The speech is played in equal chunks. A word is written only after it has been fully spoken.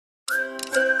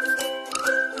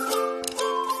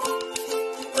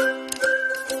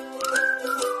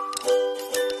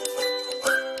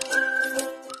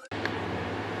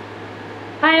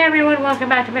everyone, welcome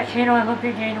back to my channel. I hope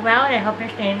you're doing well and I hope you're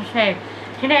staying safe.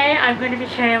 Today I'm going to be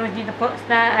sharing with you the books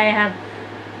that I have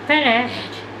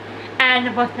finished and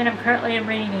the books that I'm currently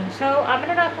reading. So I'm going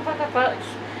to talk about the books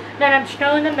that I'm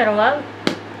still in the middle of,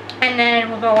 and then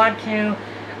we'll go on to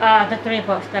the 3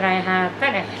 books that I have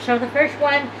finished. So the first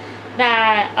one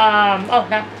that, I've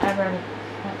already,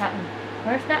 not that one.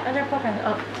 Where's that other book?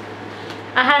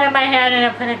 I had it in my hand and I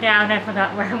put it down and I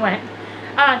forgot where it went.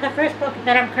 The first book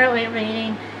that I'm currently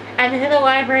reading, and this is a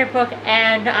library book,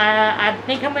 and I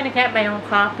think I'm going to get my own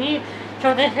copy.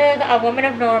 So this is A Woman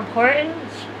of No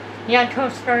Importance, the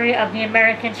untold story of the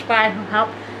American spy who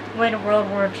helped win World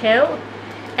War II.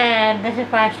 And this is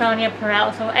by Sonia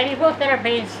Perel. So any books that are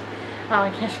based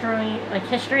on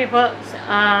history books,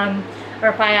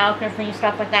 or biography,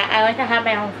 stuff like that, I like to have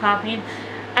my own copies.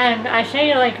 And I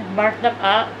say mark them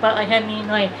up, but I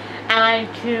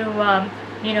like to,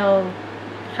 you know,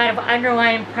 kind of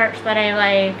underline parts that I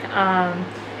like,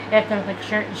 if there's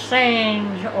certain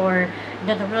sayings or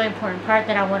there's a really important part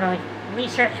that I want to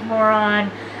research more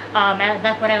on, and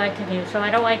that's what I like to do. So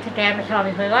I don't like to damage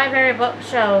obviously library books,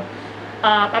 so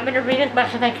I'm going to read as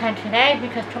much as I can today,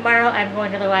 because tomorrow I'm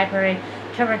going to the library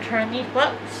to return these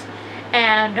books,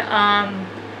 and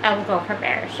I will go from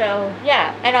there. So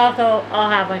yeah, and also I'll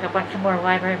have a bunch of more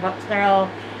library books.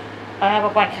 I have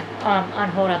a bunch on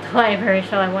hold at the library,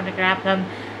 so I want to grab them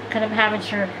because I'm having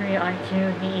surgery on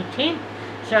June the 18th.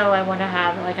 So I want to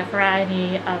have a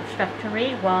variety of stuff to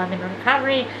read while I'm in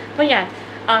recovery. But yeah,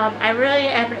 I really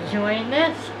am enjoying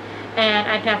this, and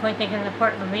I definitely think it's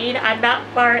important to read. I'm not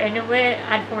far into it,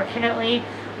 unfortunately,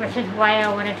 which is why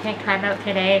I want to take time out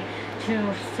today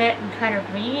to sit and kind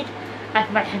of read as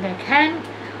much as I can.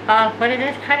 But it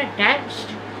is kind of dense.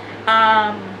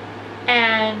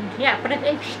 And yeah, but it's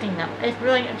interesting though. It's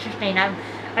really interesting.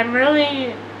 I'm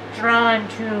really drawn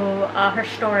to her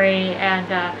story, and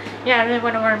yeah, I really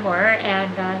want to learn more.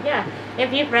 And yeah,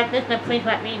 if you've read this, then please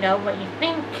let me know what you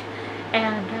think.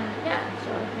 And yeah,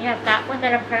 so we have that one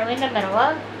that I'm currently in the middle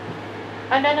of.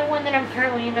 Another one that I'm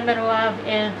currently in the middle of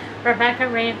is Rebecca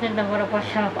Raves in the Little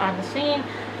Bookshop on the Scene.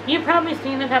 You've probably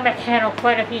seen this on my channel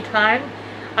quite a few times.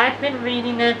 I've been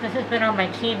reading this. This has been on my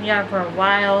TBR for a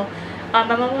while. I'm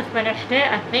almost finished it.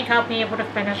 I think I'll be able to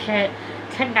finish it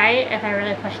tonight if I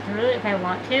really push through it, if I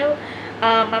want to.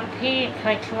 I'm page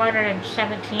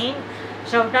 217,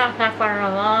 so not that far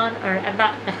along, or I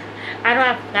don't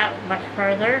have that much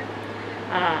further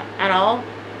at all.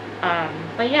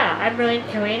 But yeah, I'm really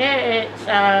enjoying it. It's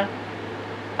a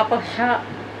bookshop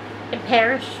in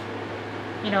Paris.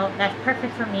 You know, that's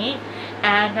perfect for me.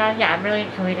 And yeah, I'm really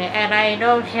enjoying it. And I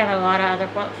know she has a lot of other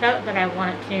books out that I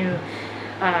want to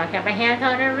get my hands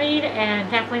on and read, and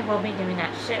definitely will be doing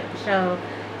that soon. So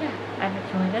yeah, I'm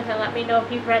enjoying this, and let me know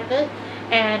if you've read this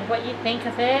and what you think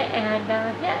of it. And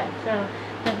yeah, so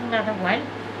there's another one.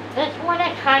 This one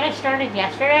I kind of started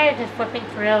yesterday, just flipping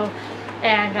through,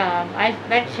 and I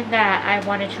mentioned that I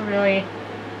wanted to really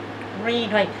read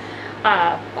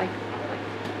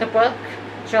the book,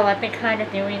 so I've been kind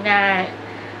of doing that.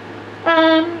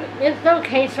 It's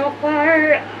okay so far.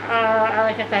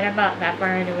 Like I said, I'm not that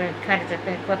far into it. Kind of just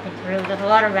been flipping through. There's a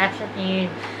lot of recipes,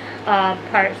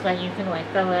 parts that you can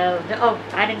fill out. Oh,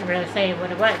 I didn't really say what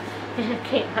it was. This is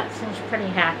Kate Hudson's Pretty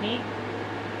Happy.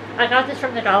 I got this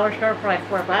from the dollar store for $4.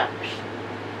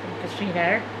 You can see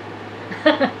there.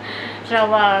 So,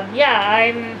 yeah,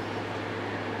 I'm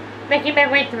making my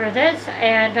way through this,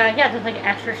 and yeah, there's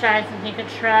exercises you can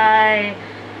try.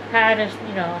 How to,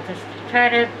 you know, just try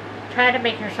to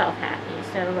make yourself happy.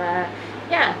 So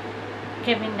yeah,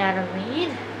 giving that a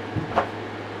read.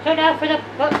 So now for the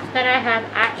books that I have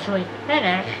actually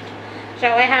finished. So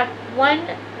I have one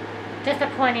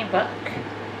disappointing book,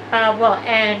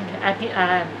 and the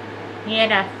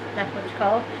DNF, that's what it's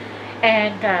called,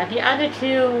 and the other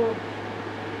 2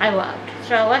 I loved.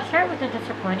 So let's start with the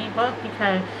disappointing book,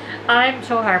 because I'm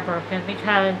so heartbroken,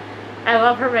 because I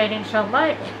love her writing so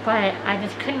much, but I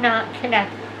just could not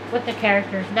connect with the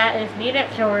characters. And that is Nina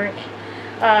George,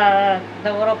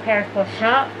 the Little Paris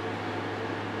Bookshop.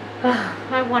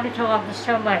 I wanted to love this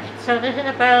so much. So this is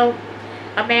about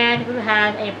a man who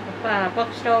has a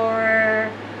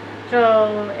bookstore.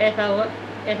 So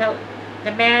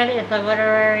the man is a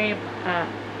literary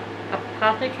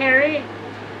apothecary.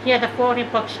 He has a floating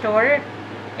bookstore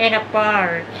and a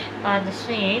bar on the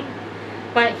scene.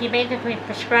 But he basically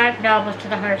prescribes novels to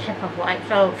the hardship of life.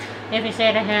 So if you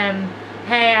say to him,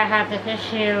 hey, I have this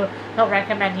issue, he'll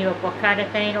recommend you a book kind of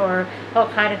thing, or he'll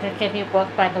kind of just give you a book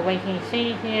by the way he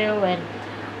sees you and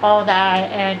all that.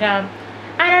 And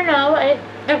I don't know,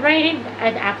 the writing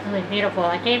is absolutely beautiful.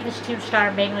 I gave this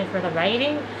 2-star mainly for the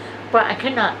writing, but I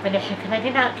could not finish it because I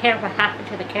did not care what happened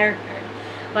to the characters.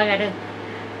 Like I did.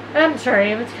 I'm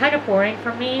sorry, it was kind of boring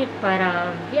for me, but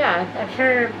yeah, I'm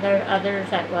sure there are others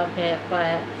that loved it,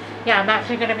 but yeah, I'm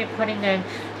actually going to be putting in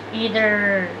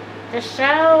either the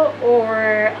show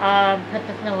or put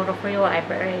this in a little free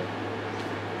library.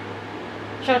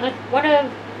 So one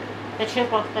of the two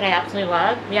books that I absolutely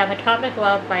love, we have Atomic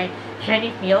Love by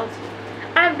Jenny Fields.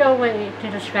 I have no way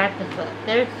to describe this book.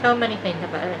 There's so many things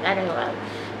about it that I love.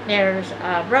 There's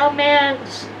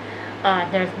romance,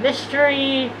 there's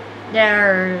mystery,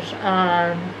 there's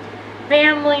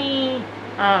family,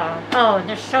 oh,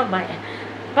 there's so much.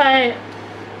 But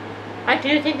I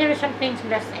do think there are some things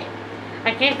missing.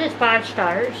 I gave this 5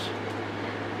 stars,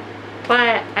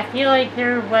 but I feel like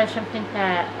there was something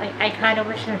that like I kind of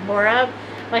wish there was more of.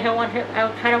 Like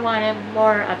I kind of wanted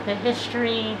more of the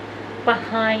history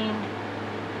behind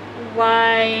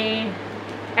why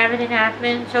everything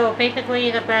happened. So basically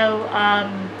it's about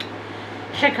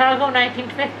Chicago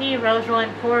 1950.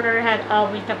 Rosalind Porter had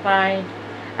always defied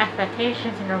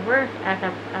expectations in her work as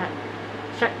a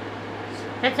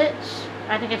physics.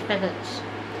 I think it's physics.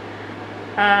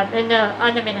 On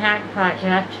the Manhattan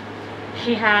Project,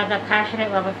 she had a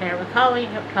passionate love affair with colleague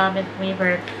Thomas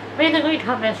Weaver. Basically,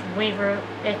 Thomas Weaver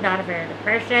is not a very good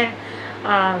person.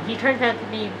 He turns out to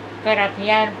be good at the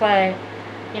end, but,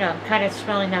 you know, kind of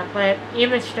spilling that. But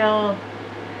even still,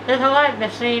 there's a lot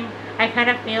missing. I kind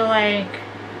of feel like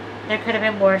there could have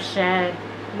been more said,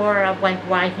 more of like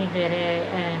why he did it,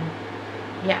 and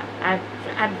yeah,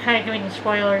 I'm kind of giving you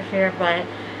spoilers here, but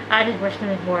I just wish there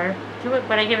was more to it.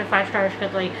 But I give it 5 stars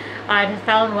because like I just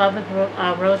fell in love with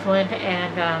Rosalind,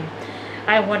 and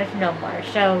I wanted to know more.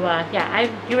 So yeah, I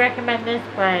do recommend this,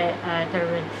 but there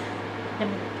was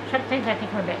some things I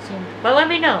think were missing. But let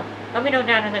me know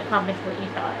down in the comments what you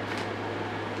thought.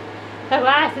 The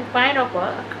last and final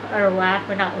book, or last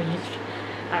but not least,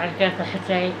 I guess I should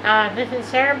say, this is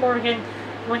Sarah Morgan,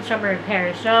 One Summer in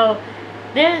Paris. So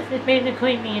this is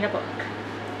basically me in a book.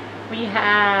 We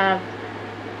have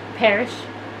Paris,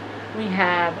 we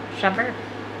have summer,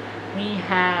 we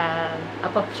have a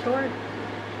bookstore,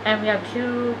 and we have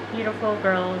 2 beautiful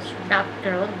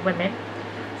women,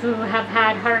 who have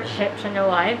had hardships in their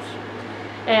lives,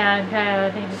 and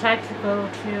they decide to go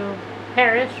to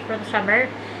Paris for the summer.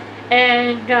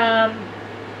 And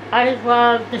I just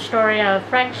love the story of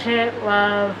friendship,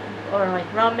 love, or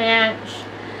like romance.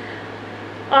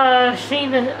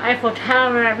 Seeing the Eiffel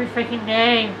Tower every freaking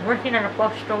day, working at a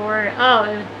bookstore. Oh,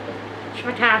 it was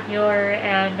spectacular,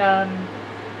 and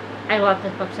I love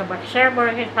this book so much. Sarah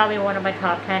Morgan is probably one of my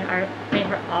top 10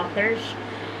 favorite authors,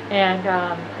 and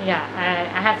yeah,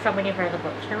 I have so many of her other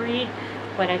books to read,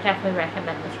 but I definitely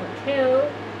recommend this one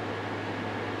too.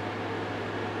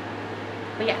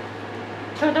 But yeah.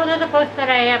 So those are the books that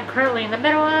I am currently in the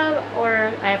middle of,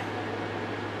 or I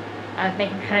was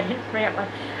making sure I didn't forget one.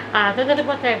 Those are the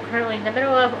books that I'm currently in the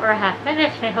middle of or have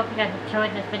finished. I hope you guys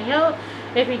enjoyed this video.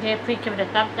 If you did, please give it a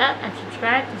thumbs up and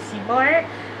subscribe to see more.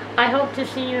 I hope to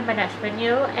see you in my next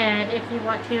video, and if you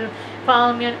want to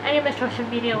follow me on any of my social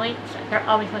media links, they're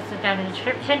always listed down in the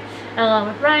description, along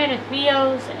with Ryan and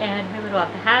Theo's, and we would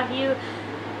love to have you.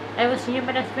 I will see you in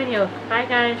my next video. Bye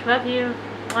guys, love you.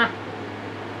 Mwah.